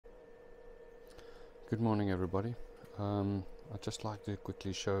Good morning, everybody. I'd just like to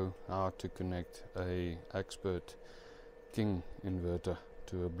quickly show how to connect a Axpert King inverter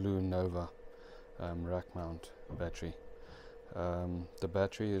to a Blue-nova rack mount battery. The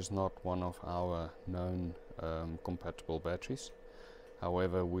battery is not one of our known compatible batteries.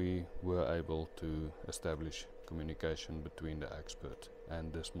 However, we were able to establish communication between the Axpert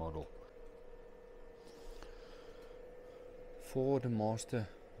and this model. For the master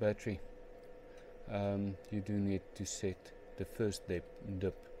battery, you do need to set the first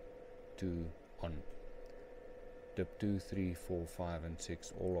dip to on. Dip 2, 3, 4, 5 and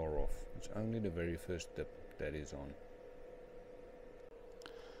 6 all are off. It's only the very first dip that is on.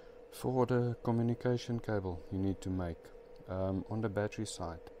 For the communication cable you need to make, on the battery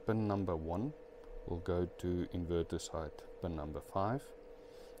side, pin number 1 will go to inverter side pin number 5,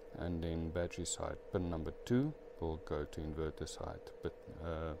 and then battery side pin number 2 will go to inverter side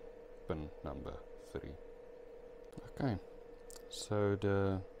pin number 3. Okay, so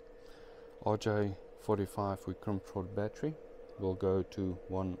the RJ45 we crimped rod battery will go to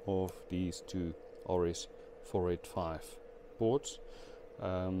one of these two RS485 ports.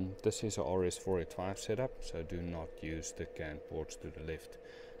 This is a RS485 setup, so do not use the CAN ports to the left.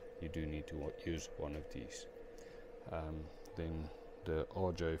 You do need to use one of these. Then the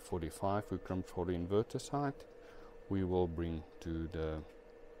RJ45 we crimped for the inverter side we will bring to the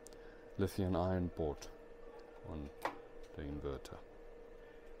lithium ion port on the inverter.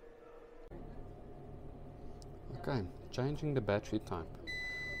 Okay, changing the battery type.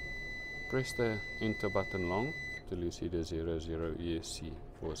 Press the enter button long till you see the 00 ESC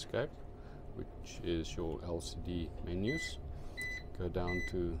for escape, which is your LCD menus. Go down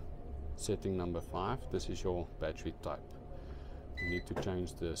to setting number 5. This is your battery type. We need to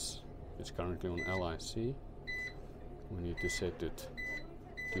change this. It's currently on LIC. We need to set it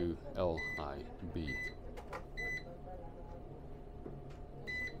to LIB.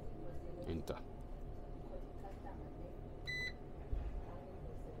 Enter.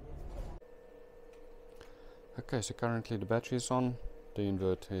 Okay, so currently the battery is on, the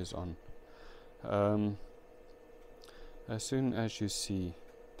inverter is on. As soon as you see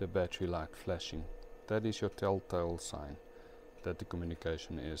the battery light flashing, that is your telltale sign that the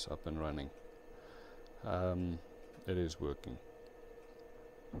communication is up and running. It is working.